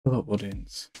Hello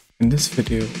audience, in this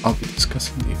video I'll be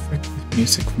discussing the effective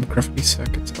music from Gravity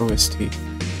Circuit's OST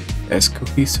that is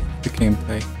cohesive with the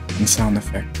gameplay and sound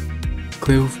effect,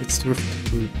 clear with its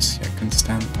derivative roots yet can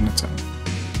stand on its own.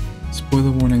 Spoiler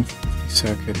warning for Gravity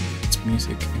Circuit, its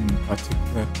music in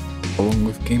particular, along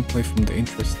with gameplay from the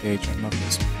intro stage and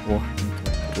levels before having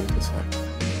collected all the circuits.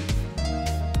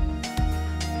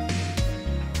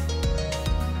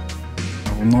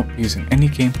 I will not be using any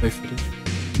gameplay footage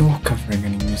nor covering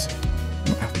any music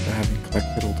after having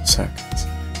collected all the circuits.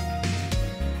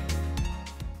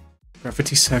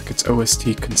 Gravity Circuit's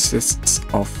OST consists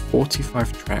of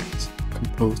 45 tracks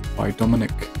composed by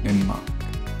Dominic Ninmark.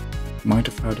 You might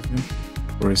have heard of him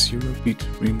for his Eurobeat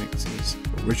remixes,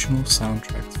 original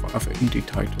soundtracks for other indie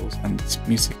titles, and this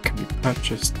music can be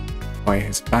purchased via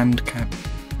his Bandcamp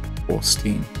or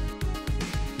Steam.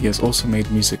 He has also made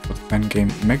music for the fan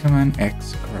game Mega Man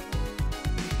X Corrupt.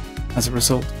 As a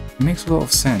result, it makes a lot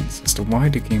of sense as to why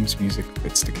the game's music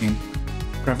fits the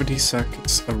gameplay. Gravity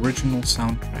Circuit's original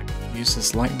soundtrack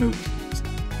uses leitmotifs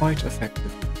quite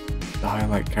effectively to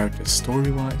highlight characters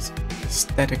story-wise,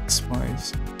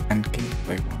 aesthetics-wise, and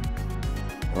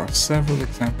gameplay-wise. There are several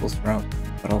examples throughout,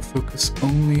 but I'll focus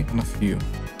only on a few.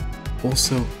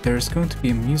 Also, there is going to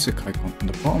be a music icon on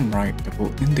the bottom right that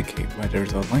will indicate where there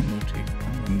is a leitmotif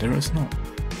and when there is not.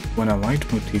 When a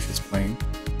leitmotif is playing,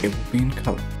 it will be in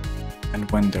color. And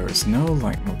when there is no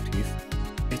leitmotif,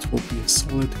 it will be a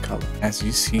solid color, as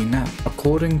you see now.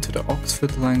 According to the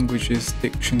Oxford Languages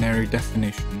Dictionary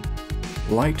definition,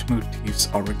 leitmotifs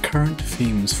are recurrent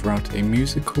themes throughout a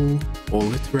musical or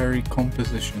literary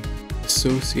composition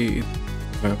associated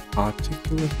with a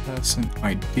particular person,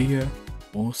 idea,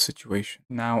 or situation.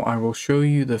 Now I will show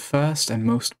you the first and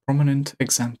most prominent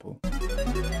example.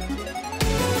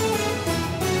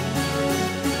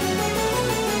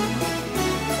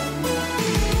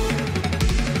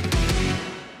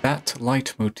 That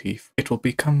leitmotif, it will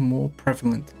become more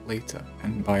prevalent later,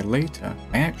 and by later,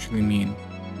 I actually mean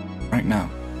right now.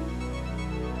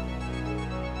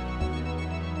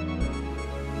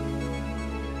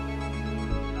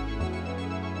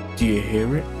 Do you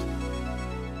hear it?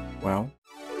 Well,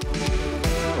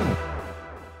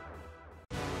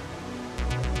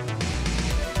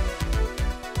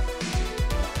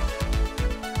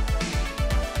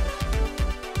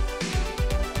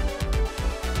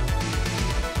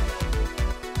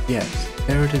 yes,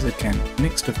 there it is again,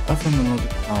 mixed with other melodic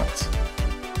parts.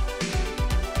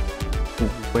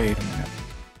 Oh, wait a minute.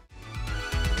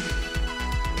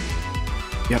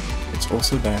 Yep, it's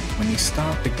also there. When you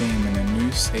start the game in a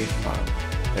new save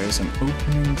file, there is an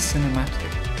opening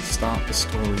cinematic to start the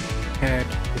story paired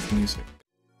with music.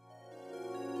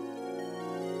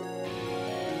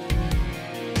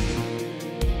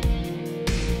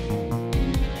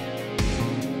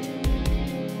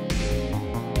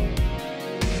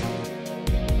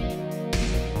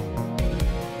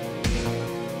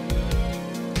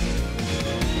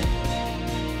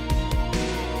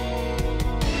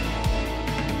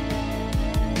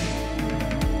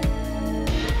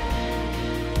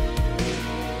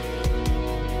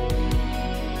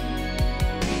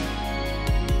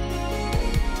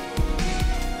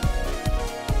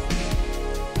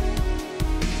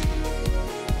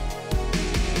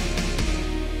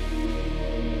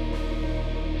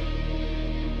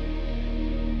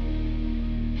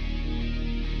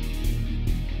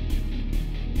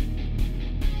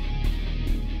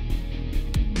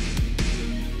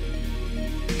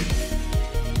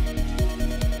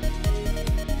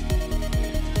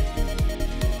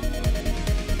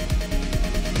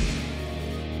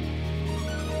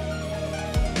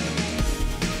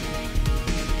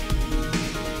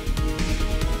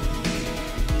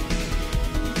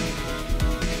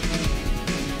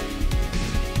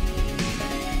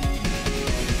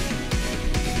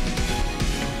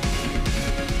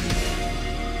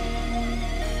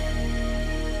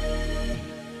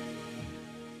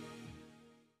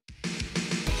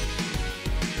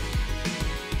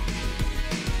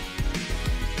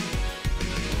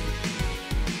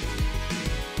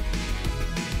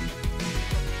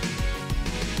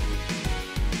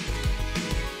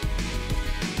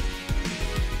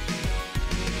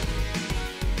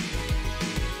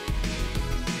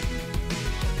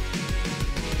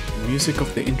 The music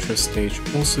of the intro stage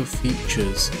also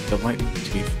features the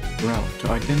leitmotif throughout to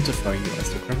identify you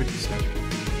as the Gravity Circuit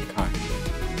Kai,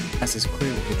 as is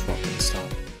clear with the drop at the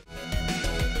start.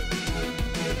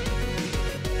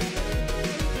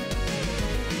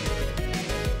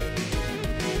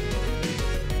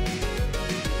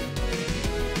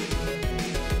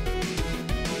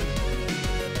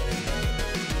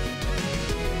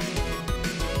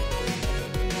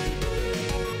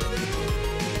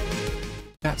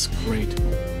 that's great,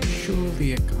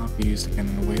 surely it can't be used again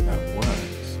in a way that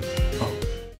works. Oh,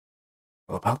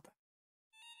 what about that?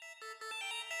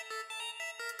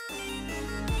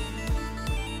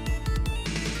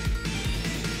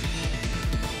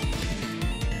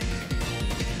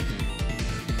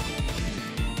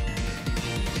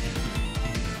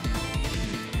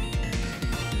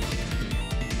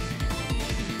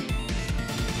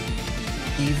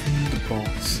 Even the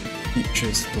boss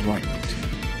features the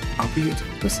Leitmotif, albeit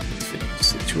twisted to fit the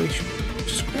situation,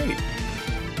 which is great.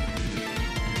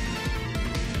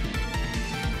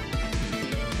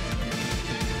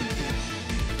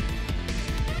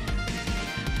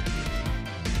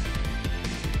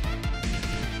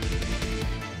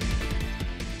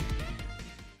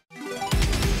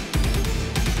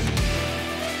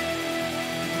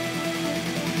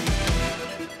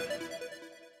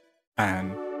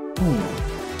 And boom,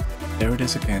 there it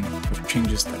is again, with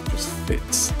changes that just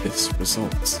fits this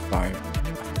results vibe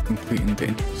after completing the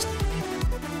intro stage.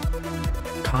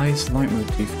 Kai's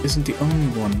Leitmotif isn't the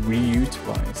only one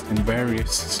reutilized in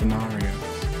various scenarios.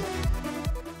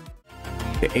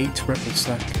 The 8 rebel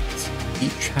circuits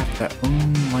each have their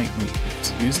own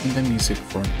Leitmotifs used in their music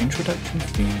for an introduction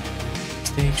theme,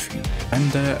 stage theme,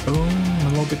 and their own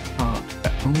melodic part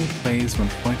that only plays when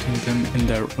fighting them in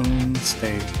their own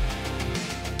stage.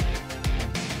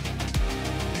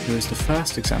 Here is the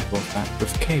first example of that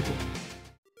with Cable.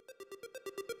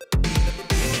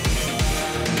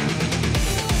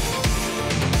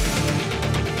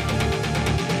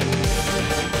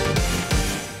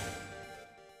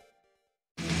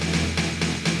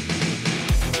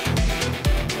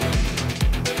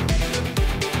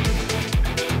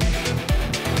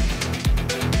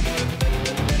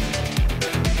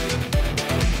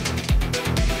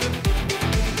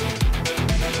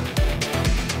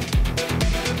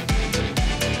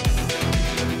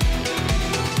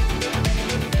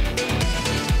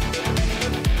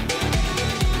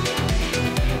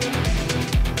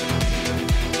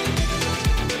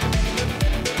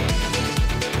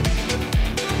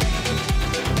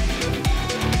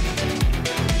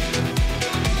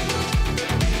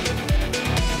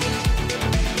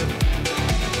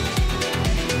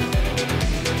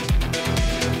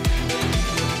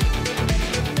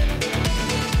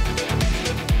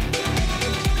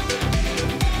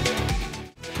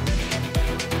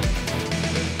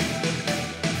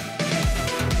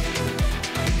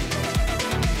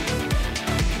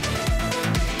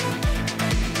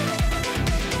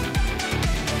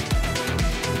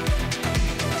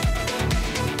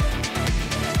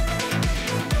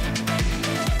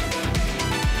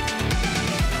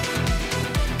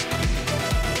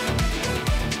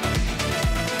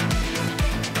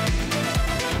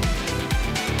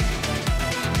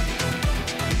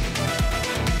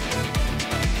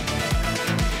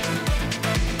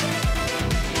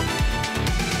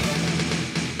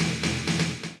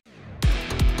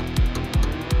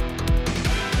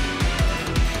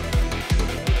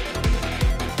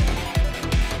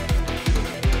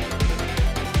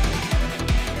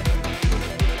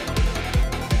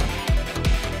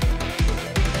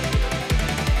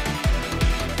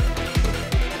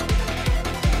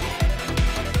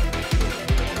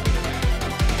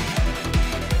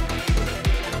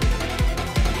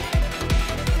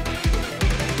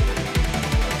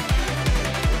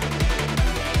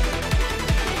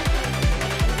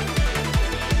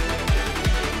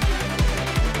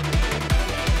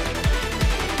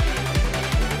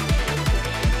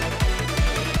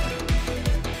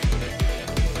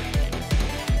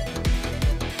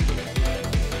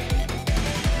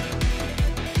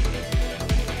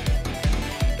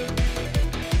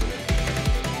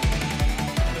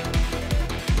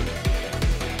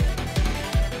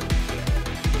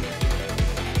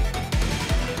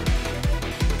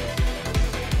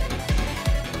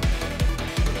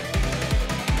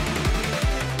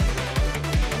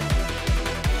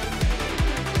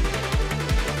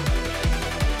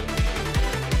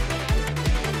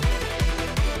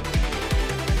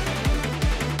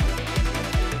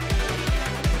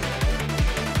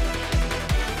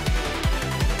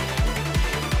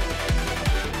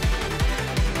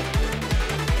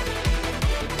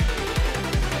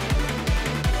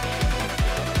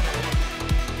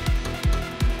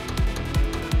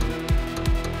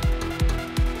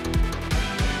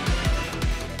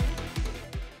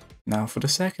 Now for the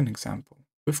second example,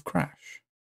 with Crash.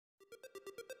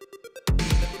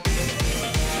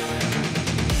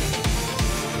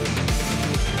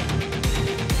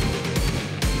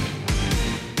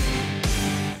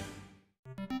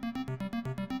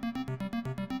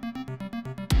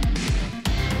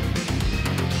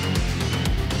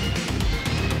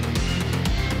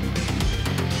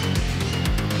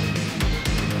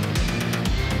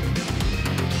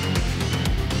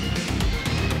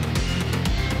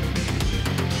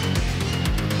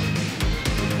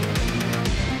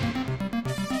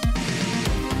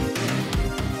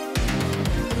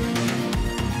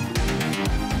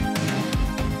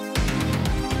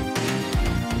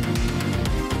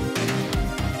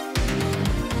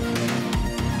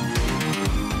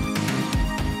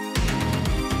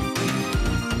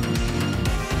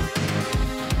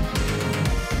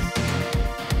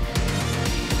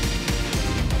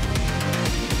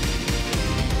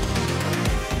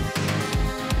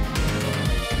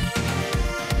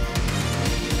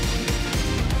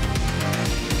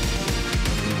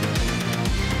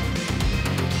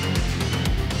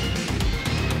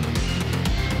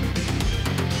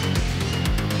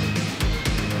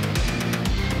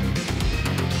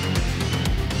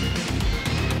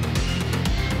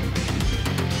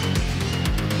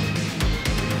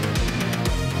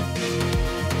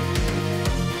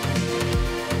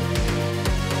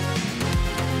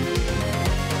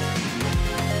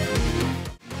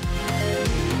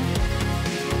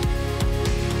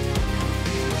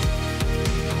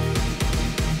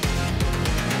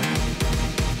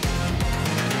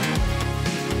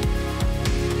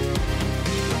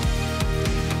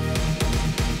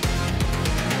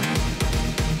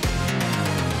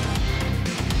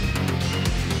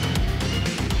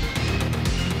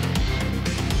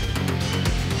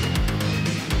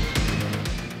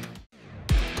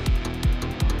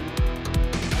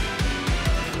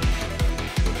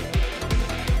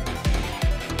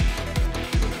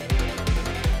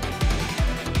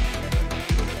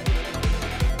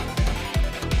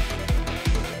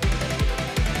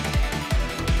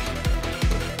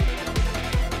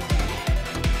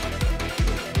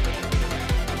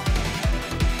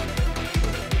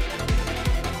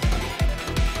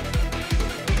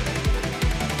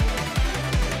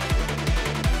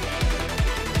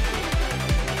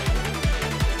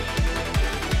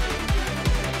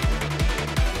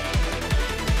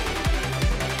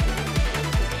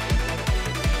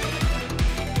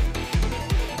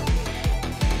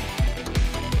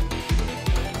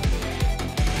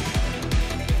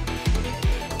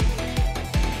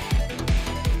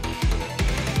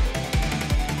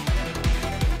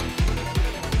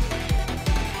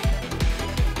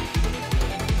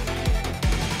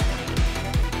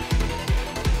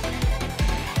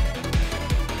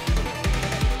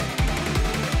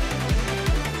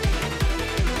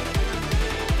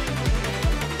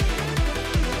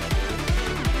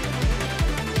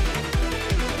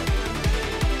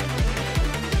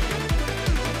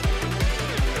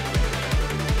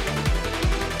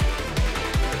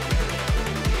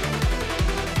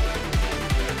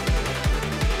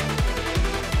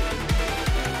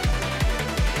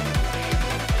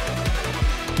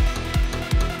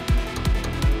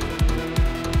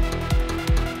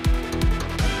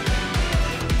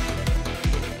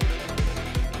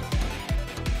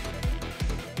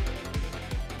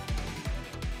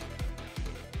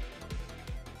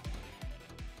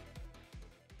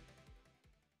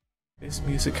 This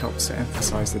music helps to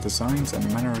emphasize the designs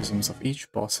and mannerisms of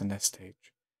each boss in their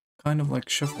stage, kind of like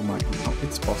Shovel Knight and how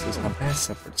its bosses have their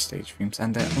separate stage themes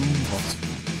and their own boss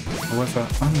themes. However,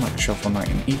 unlike Shovel Knight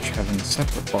and each having a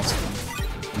separate boss theme,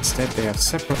 instead they have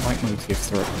separate leitmotifs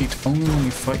that repeat only when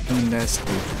you fight them in their stage,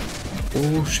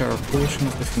 and all share a portion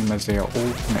of the theme as they are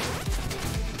all connected,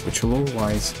 which will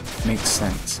always make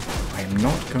sense. I am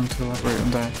not going to elaborate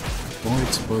on that, avoid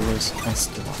spoilers as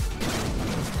to why.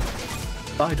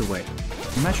 By the way,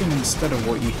 imagine instead of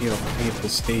what you hear of playable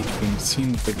stage being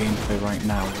seen with the gameplay right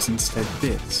now is instead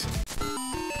this.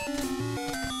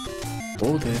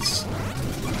 Or this.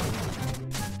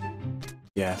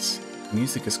 Yes,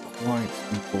 music is quite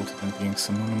important in being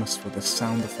synonymous with the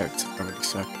sound effects of Gravity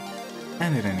Circuit,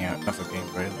 and in any other game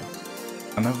really.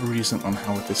 Another reason on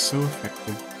how it is so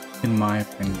effective, in my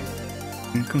opinion.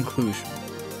 In conclusion,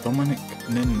 Dominic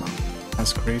Ninmark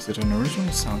has created an original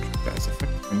soundtrack that is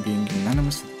effective in being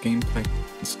unanimous with the gameplay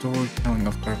and storytelling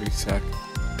of Gravity Circuit,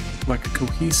 like a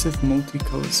cohesive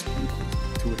multicolored sprinkle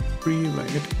to a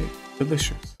 3-layered cake.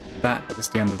 Delicious. That is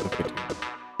the end of the video.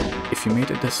 If you made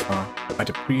it this far, I'd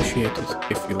appreciate it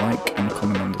if you like and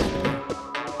comment on this video.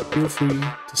 Feel free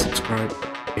to subscribe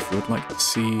if you would like to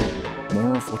see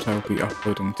more of what I'll be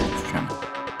uploading to this channel.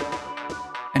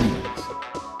 Anyways,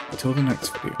 until the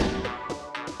next video,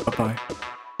 bye bye.